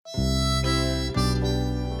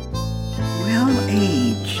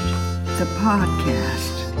Aged, the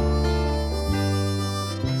podcast.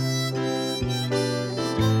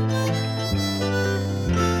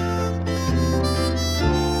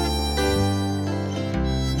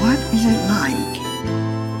 What is it like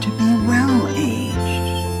to be well-aged?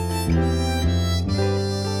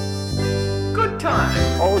 Good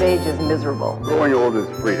time. Old age is miserable. Growing old is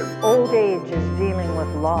freedom. Old age is dealing with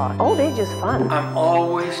loss. Old age is fun. I'm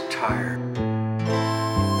always tired.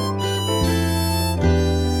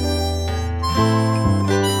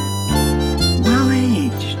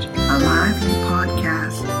 Well-Aged, a lively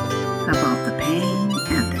podcast about the pain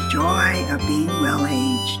and the joy of being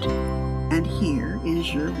well-aged. And here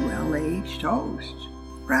is your well-aged host,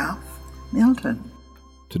 Ralph Milton.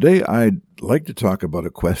 Today I'd like to talk about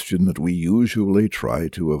a question that we usually try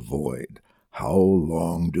to avoid. How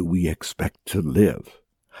long do we expect to live?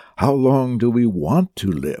 How long do we want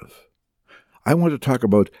to live? I want to talk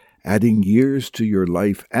about adding years to your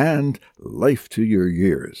life and life to your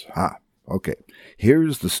years. Okay.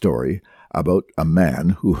 Here's the story about a man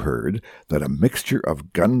who heard that a mixture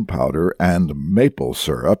of gunpowder and maple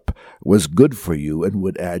syrup was good for you and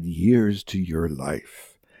would add years to your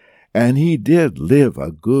life. And he did live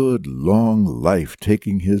a good, long life,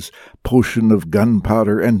 taking his potion of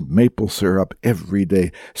gunpowder and maple syrup every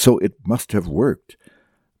day, so it must have worked.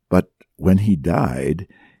 But when he died,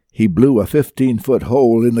 he blew a 15-foot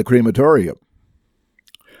hole in the crematorium.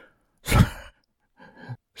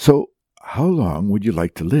 So, how long would you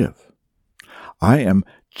like to live? I am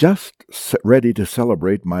just ready to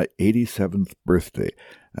celebrate my 87th birthday.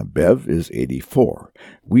 Bev is 84.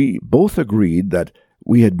 We both agreed that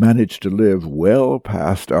we had managed to live well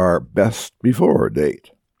past our best before date.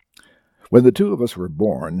 When the two of us were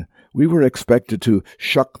born, we were expected to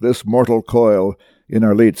shuck this mortal coil in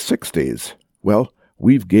our late 60s. Well,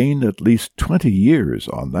 we've gained at least 20 years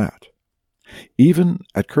on that. Even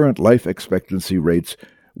at current life expectancy rates,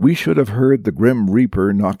 we should have heard the Grim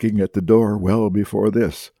Reaper knocking at the door well before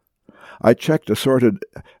this. I checked assorted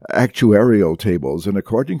actuarial tables, and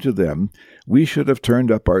according to them, we should have turned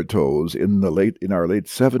up our toes in our late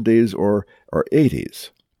 70s or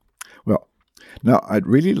 80s. Well, now I'd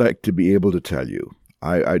really like to be able to tell you,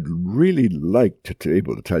 I'd really like to be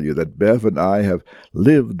able to tell you that Bev and I have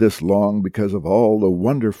lived this long because of all the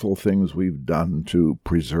wonderful things we've done to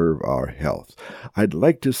preserve our health. I'd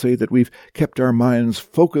like to say that we've kept our minds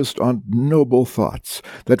focused on noble thoughts,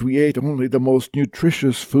 that we ate only the most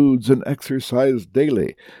nutritious foods and exercised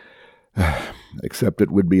daily. Except it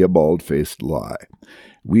would be a bald-faced lie.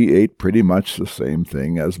 We ate pretty much the same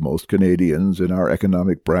thing as most Canadians in our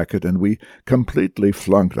economic bracket, and we completely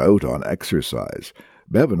flunked out on exercise.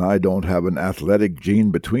 Bev and I don't have an athletic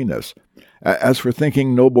gene between us. As for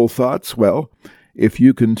thinking noble thoughts, well, if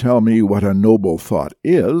you can tell me what a noble thought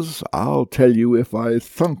is, I'll tell you if I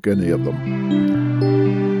thunk any of them.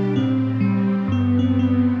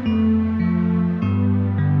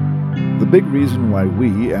 The big reason why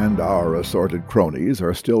we and our assorted cronies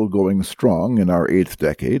are still going strong in our 8th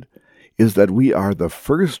decade is that we are the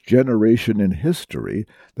first generation in history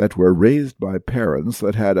that were raised by parents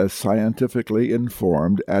that had a scientifically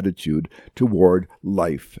informed attitude toward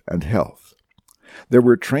life and health. There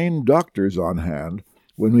were trained doctors on hand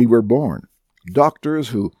when we were born, doctors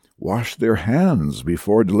who washed their hands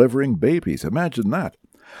before delivering babies. Imagine that.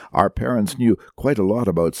 Our parents knew quite a lot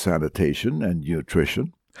about sanitation and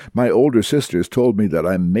nutrition. My older sisters told me that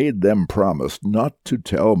I made them promise not to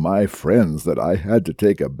tell my friends that I had to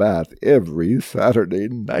take a bath every Saturday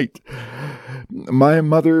night. My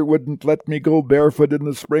mother wouldn't let me go barefoot in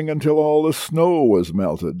the spring until all the snow was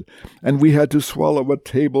melted, and we had to swallow a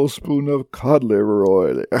tablespoon of cod liver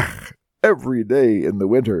oil every day in the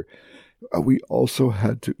winter. We also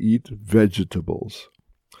had to eat vegetables.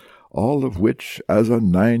 All of which, as a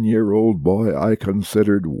 9-year-old boy, I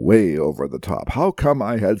considered way over the top. How come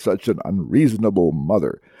I had such an unreasonable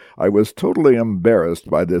mother? I was totally embarrassed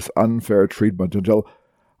by this unfair treatment until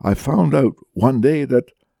I found out one day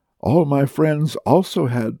that all my friends also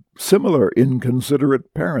had similar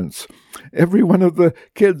inconsiderate parents. Every one of the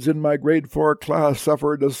kids in my grade 4 class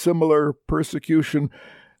suffered a similar persecution,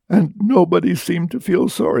 and nobody seemed to feel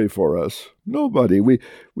sorry for us. Nobody. We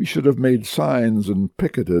should have made signs and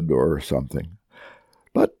picketed or something.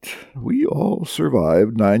 But we all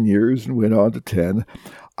survived 9 years and went on to 10.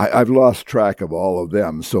 I've lost track of all of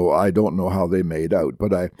them, so I don't know how they made out.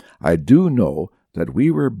 But I do know that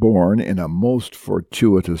we were born in a most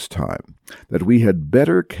fortuitous time, that we had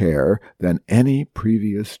better care than any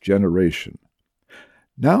previous generation.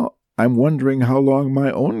 Now I'm wondering how long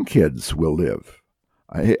my own kids will live.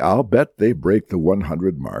 I'll bet they break the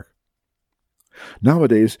 100 mark.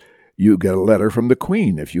 Nowadays, You get a letter from the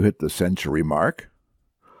Queen if you hit the century mark.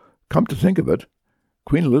 Come to think of it,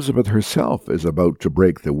 Queen Elizabeth herself is about to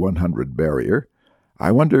break the 100 barrier.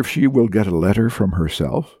 I wonder if she will get a letter from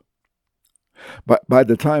herself. But by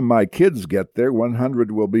the time my kids get there,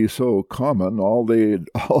 100 will be so common, all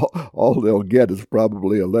they'll get is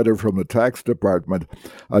probably a letter from the tax department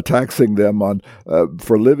taxing them on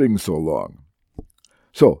for living so long.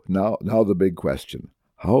 So now the big question: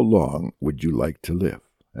 how long would you like to live?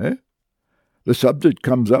 The subject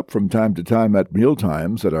comes up from time to time at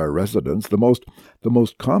mealtimes at our residence. The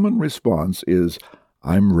most common response is,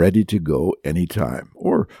 "I'm ready to go any time,"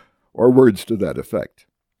 or words to that effect.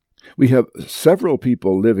 We have several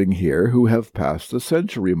people living here who have passed the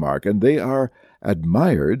century mark, and they are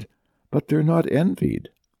admired, but they're not envied.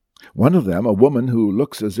 One of them, a woman who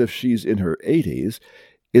looks as if she's in her 80s,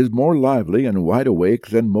 is more lively and wide awake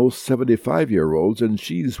than most 75-year-olds, and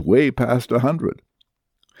she's way past 100.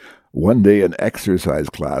 One day in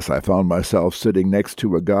exercise class, I found myself sitting next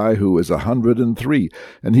to a guy who was 103,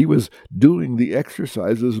 and he was doing the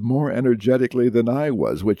exercises more energetically than I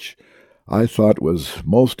was, which I thought was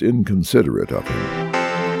most inconsiderate of him.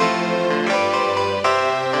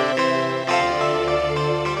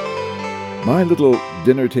 My little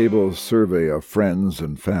dinner table survey of friends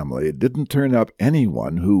and family didn't turn up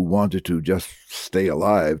anyone who wanted to just stay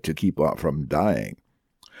alive to keep off from dying.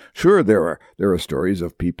 Sure, there are stories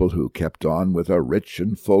of people who kept on with a rich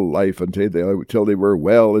and full life until they were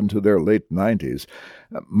well into their late 90s.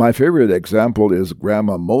 My favorite example is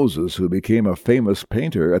Grandma Moses, who became a famous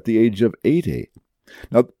painter at the age of 80.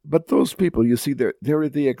 Now, but those people, you see, they're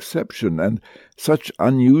the exception, and such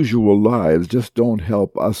unusual lives just don't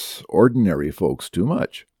help us ordinary folks too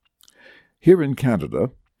much. Here in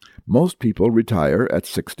Canada, most people retire at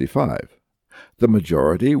 65. The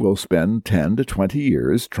majority will spend 10 to 20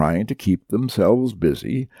 years trying to keep themselves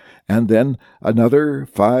busy, and then another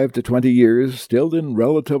 5 to 20 years still in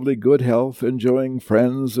relatively good health, enjoying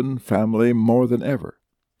friends and family more than ever.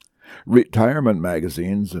 Retirement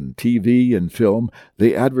magazines and TV and film,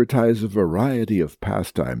 they advertise a variety of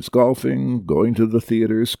pastimes: golfing, going to the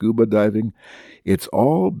theater, scuba diving. It's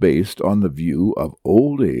all based on the view of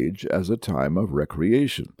old age as a time of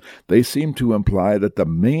recreation. They seem to imply that the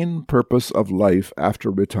main purpose of life after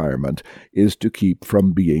retirement is to keep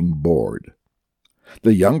from being bored.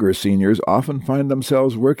 The younger seniors often find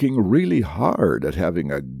themselves working really hard at having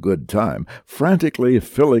a good time, frantically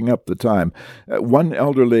filling up the time. One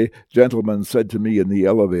elderly gentleman said to me in the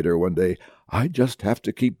elevator one day, "I just have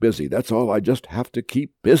to keep busy. That's all. I just have to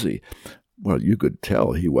keep busy." Well, you could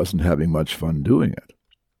tell he wasn't having much fun doing it.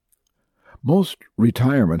 Most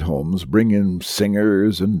retirement homes bring in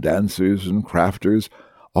singers and dancers and crafters,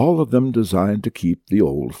 all of them designed to keep the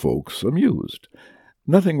old folks amused.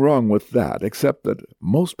 Nothing wrong with that, except that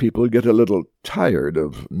most people get a little tired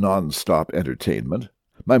of non-stop entertainment.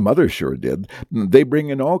 My mother sure did. They bring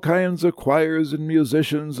in all kinds of choirs and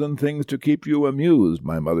musicians and things to keep you amused,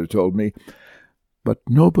 my mother told me. But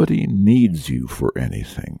nobody needs you for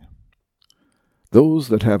anything. Those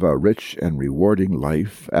that have a rich and rewarding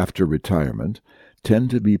life after retirement tend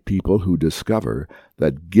to be people who discover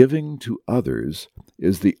that giving to others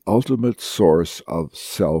is the ultimate source of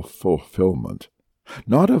self-fulfillment.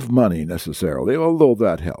 Not of money necessarily, although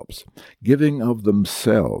that helps. Giving of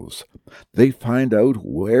themselves. They find out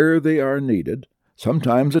where they are needed.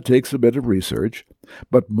 Sometimes it takes a bit of research,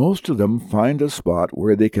 but most of them find a spot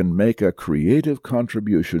where they can make a creative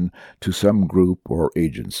contribution to some group or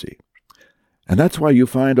agency. And that's why you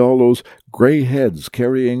find all those gray heads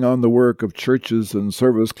carrying on the work of churches and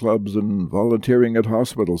service clubs and volunteering at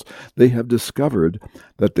hospitals. They have discovered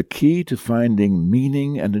that the key to finding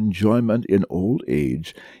meaning and enjoyment in old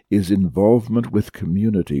age is involvement with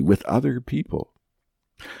community, with other people.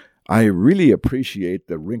 I really appreciate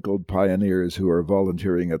the wrinkled pioneers who are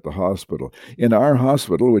volunteering at the hospital. In our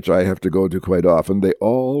hospital, which I have to go to quite often, they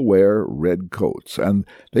all wear red coats, and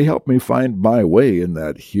they help me find my way in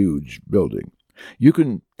that huge building. You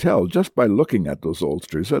can tell just by looking at those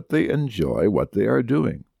oldsters that they enjoy what they are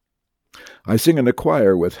doing. I sing in a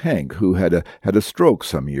choir with Hank, who had a stroke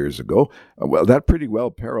some years ago. Well, that pretty well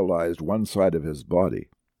paralyzed one side of his body.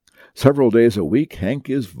 Several days a week, Hank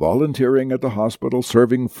is volunteering at the hospital,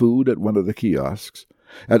 serving food at one of the kiosks.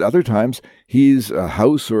 At other times, he's a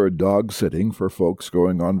house or a dog sitting for folks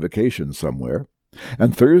going on vacation somewhere.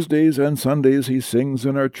 And Thursdays and Sundays he sings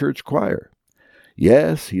in our church choir.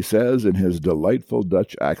 Yes, he says in his delightful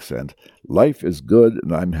Dutch accent, life is good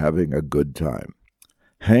and I'm having a good time.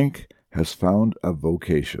 Hank has found a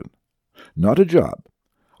vocation. Not a job.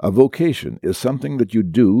 A vocation is something that you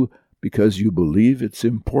do because you believe it's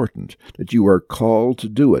important, that you are called to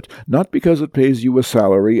do it, not because it pays you a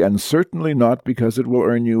salary, and certainly not because it will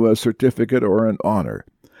earn you a certificate or an honor.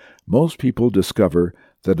 Most people discover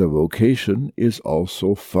that a vocation is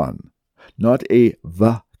also fun. Not a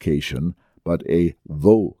vacation, but a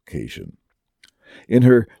vocation. In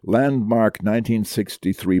her landmark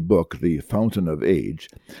 1963 book, The Fountain of Age,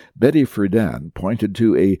 Betty Friedan pointed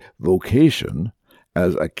to a vocation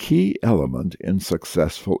as a key element in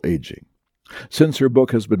successful aging. Since her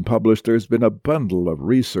book has been published, there's been a bundle of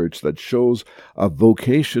research that shows a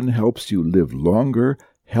vocation helps you live longer,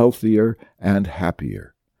 healthier, and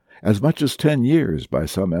happier, as much as 10 years by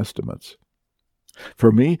some estimates.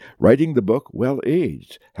 For me, writing the book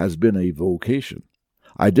Well-Aged has been a vocation.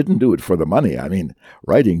 I didn't do it for the money.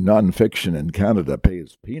 Writing nonfiction in Canada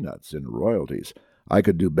pays peanuts in royalties. I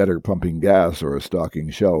could do better pumping gas or stocking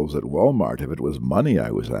shelves at Walmart if it was money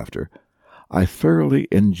I was after. I thoroughly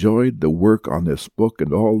enjoyed the work on this book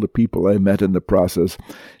and all the people I met in the process,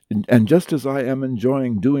 and just as I am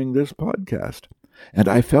enjoying doing this podcast. And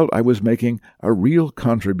I felt I was making a real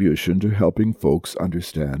contribution to helping folks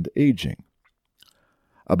understand aging.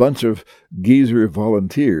 A bunch of geezer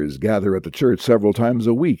volunteers gather at the church several times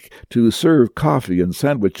a week to serve coffee and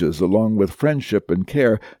sandwiches along with friendship and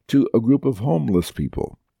care to a group of homeless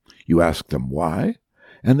people. You ask them why,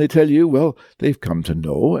 and they tell you, well, they've come to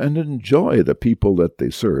know and enjoy the people that they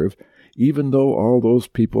serve, even though all those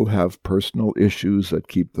people have personal issues that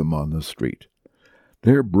keep them on the street.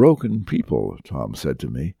 They're broken people, Tom said to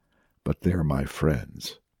me, but they're my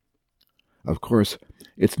friends. Of course,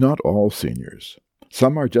 it's not all seniors.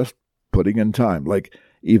 Some are just putting in time, like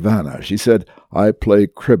Ivana. She said, I play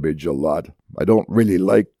cribbage a lot. I don't really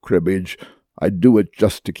like cribbage. I do it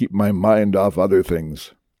just to keep my mind off other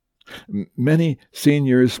things. Many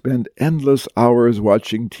seniors spend endless hours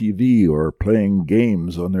watching TV or playing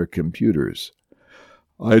games on their computers.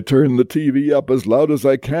 I turn the TV up as loud as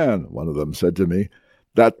I can, one of them said to me.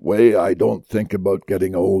 That way I don't think about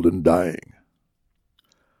getting old and dying.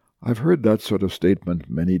 I've heard that sort of statement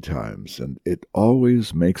many times, and it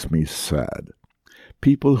always makes me sad.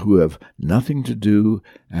 People who have nothing to do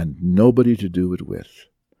and nobody to do it with,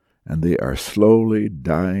 and they are slowly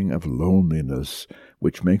dying of loneliness,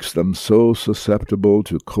 which makes them so susceptible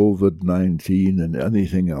to COVID-19 and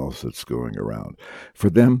anything else that's going around.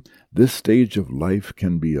 For them, this stage of life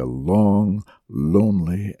can be a long,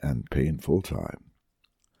 lonely, and painful time.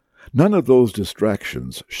 None of those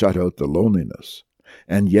distractions shut out the loneliness.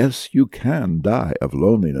 And yes, you can die of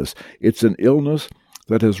loneliness. It's an illness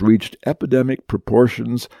that has reached epidemic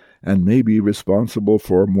proportions and may be responsible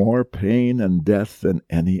for more pain and death than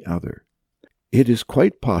any other. It is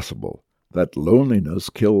quite possible that loneliness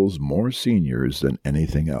kills more seniors than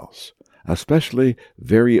anything else, especially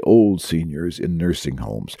very old seniors in nursing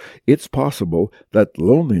homes. It's possible that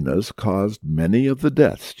loneliness caused many of the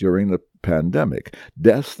deaths during the pandemic,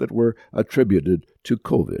 deaths that were attributed to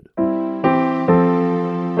COVID.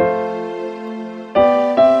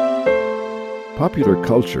 Popular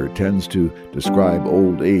culture tends to describe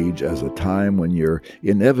old age as a time when you're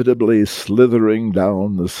inevitably slithering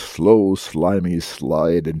down the slow, slimy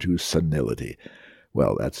slide into senility.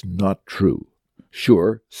 Well, that's not true.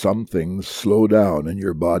 Sure, some things slow down in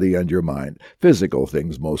your body and your mind, physical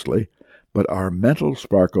things mostly, but our mental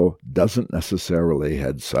sparkle doesn't necessarily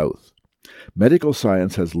head south. Medical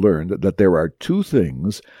science has learned that there are two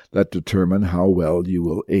things that determine how well you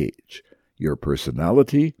will age: your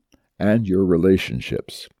personality and your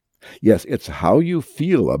relationships. Yes, it's how you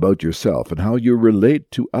feel about yourself and how you relate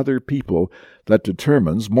to other people that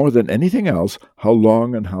determines, more than anything else, how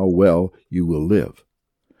long and how well you will live.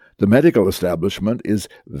 The medical establishment is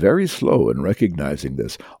very slow in recognizing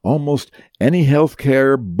this. Almost any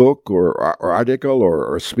healthcare book or article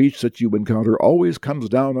or speech that you encounter always comes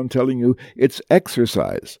down on telling you it's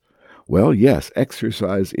exercise. Well, yes,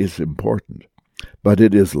 exercise is important, but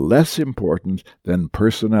it is less important than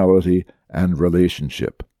personality and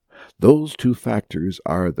relationship. Those two factors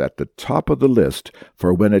are at the top of the list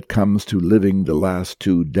for when it comes to living the last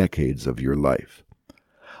 2 decades of your life.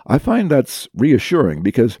 I find that's reassuring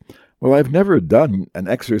because, well, I've never done an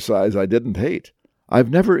exercise I didn't hate. I've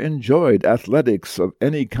never enjoyed athletics of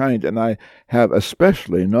any kind, and I have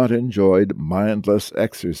especially not enjoyed mindless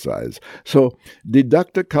exercise. So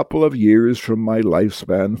deduct a couple of years from my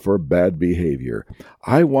lifespan for bad behavior.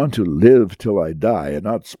 I want to live till I die and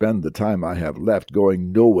not spend the time I have left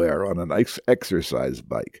going nowhere on an exercise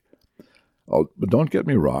bike. Oh, but don't get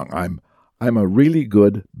me wrong, I'm a really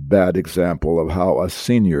good, bad example of how us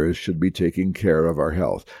seniors should be taking care of our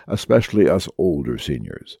health, especially us older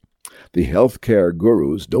seniors. The healthcare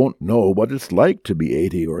gurus don't know what it's like to be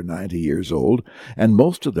 80 or 90 years old, and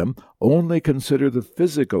most of them only consider the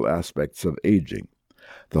physical aspects of aging.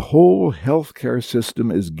 The whole healthcare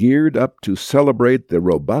system is geared up to celebrate the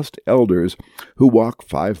robust elders who walk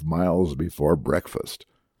 5 miles before breakfast.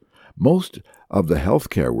 Most of the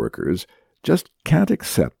healthcare workers just can't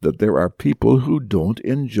accept that there are people who don't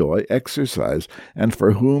enjoy exercise and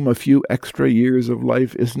for whom a few extra years of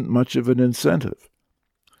life isn't much of an incentive.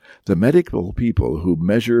 The medical people who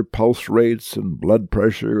measure pulse rates and blood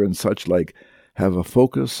pressure and such like have a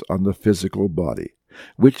focus on the physical body,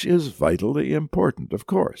 which is vitally important, of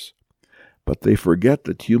course. But they forget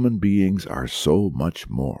that human beings are so much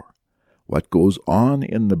more. What goes on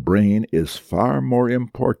in the brain is far more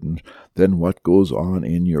important than what goes on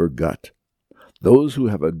in your gut. Those who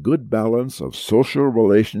have a good balance of social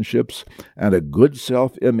relationships and a good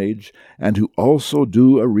self-image, and who also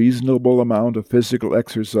do a reasonable amount of physical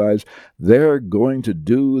exercise, they're going to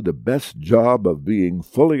do the best job of being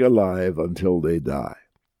fully alive until they die.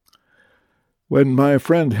 When my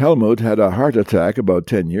friend Helmut had a heart attack about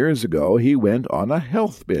 10 years ago, he went on a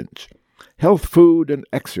health binge. Health food and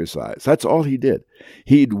exercise, that's all he did.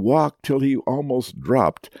 He'd walk till he almost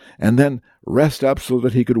dropped, and then rest up so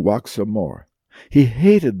that he could walk some more. He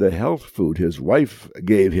hated the health food his wife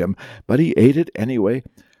gave him, but he ate it anyway.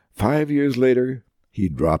 5 years later, he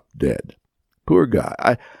dropped dead. Poor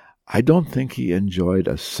guy. I don't think he enjoyed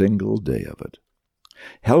a single day of it.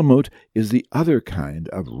 Helmut is the other kind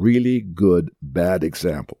of really good bad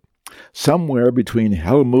example. Somewhere between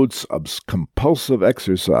Helmut's compulsive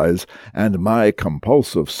exercise and my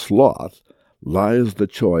compulsive sloth lies the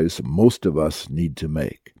choice most of us need to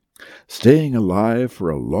make. Staying alive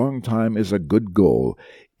for a long time is a good goal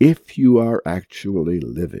if you are actually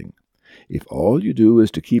living. If all you do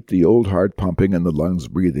is to keep the old heart pumping and the lungs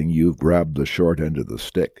breathing, you've grabbed the short end of the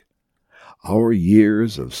stick. Our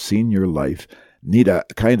years of senior life need a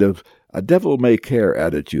kind of a devil-may-care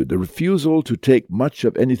attitude, the refusal to take much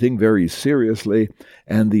of anything very seriously,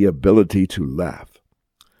 and the ability to laugh.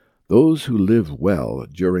 Those who live well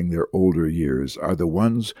during their older years are the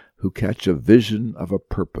ones who catch a vision of a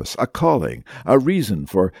purpose, a calling, a reason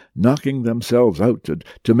for knocking themselves out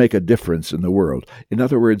to make a difference in the world. In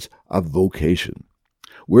other words, a vocation.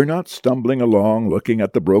 We're not stumbling along looking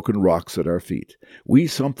at the broken rocks at our feet. We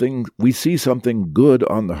see something good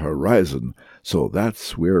on the horizon, so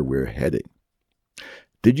that's where we're heading.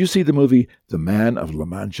 Did you see the movie The Man of La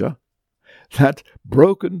Mancha? That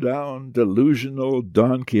broken-down, delusional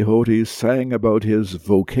Don Quixote sang about his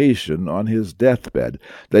vocation on his deathbed,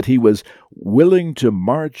 that he was willing to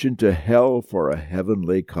march into hell for a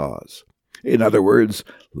heavenly cause. In other words,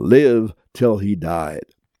 live till he died.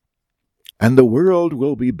 And the world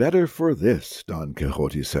will be better for this, Don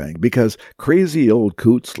Quixote sang, because crazy old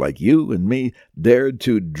coots like you and me dared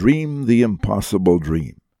to dream the impossible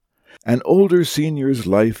dream. An older senior's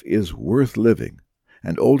life is worth living.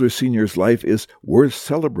 An older senior's life is worth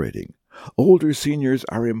celebrating. Older seniors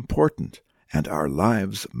are important, and our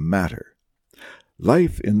lives matter.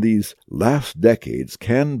 Life in these last decades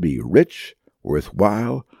can be rich,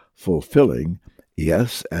 worthwhile, fulfilling,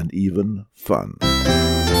 yes, and even fun.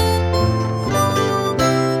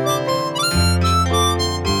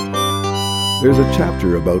 There's a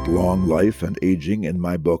chapter about long life and aging in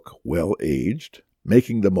my book, Well Aged,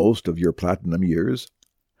 Making the Most of Your Platinum Years.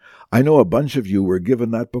 I know a bunch of you were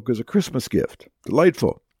given that book as a Christmas gift.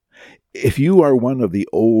 Delightful. If you are one of the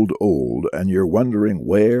old and you're wondering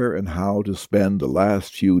where and how to spend the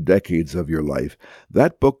last few decades of your life,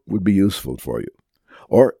 that book would be useful for you.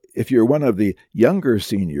 Or if you're one of the younger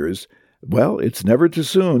seniors, well, it's never too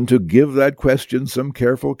soon to give that question some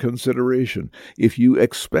careful consideration. If you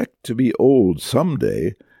expect to be old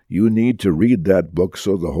someday, you need to read that book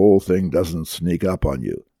so the whole thing doesn't sneak up on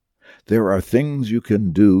you. There are things you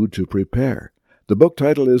can do to prepare. The book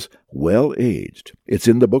title is Well Aged. It's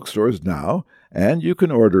in the bookstores now, and you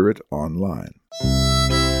can order it online.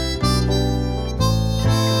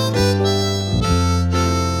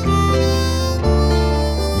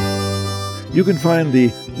 You can find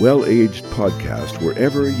the Well Aged podcast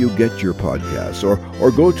wherever you get your podcasts,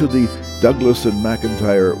 or go to the Douglas and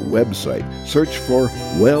McIntyre website. Search for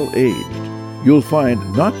Well Aged. You'll find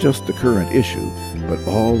not just the current issue, but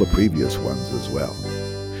all the previous ones as well.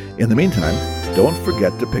 In the meantime, don't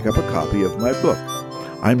forget to pick up a copy of my book.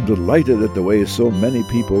 I'm delighted at the way so many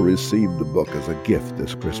people received the book as a gift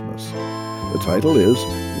this Christmas. The title is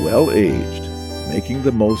Well Aged, Making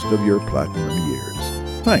the Most of Your Platinum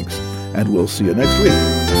Years. Thanks, and we'll see you next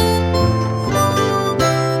week.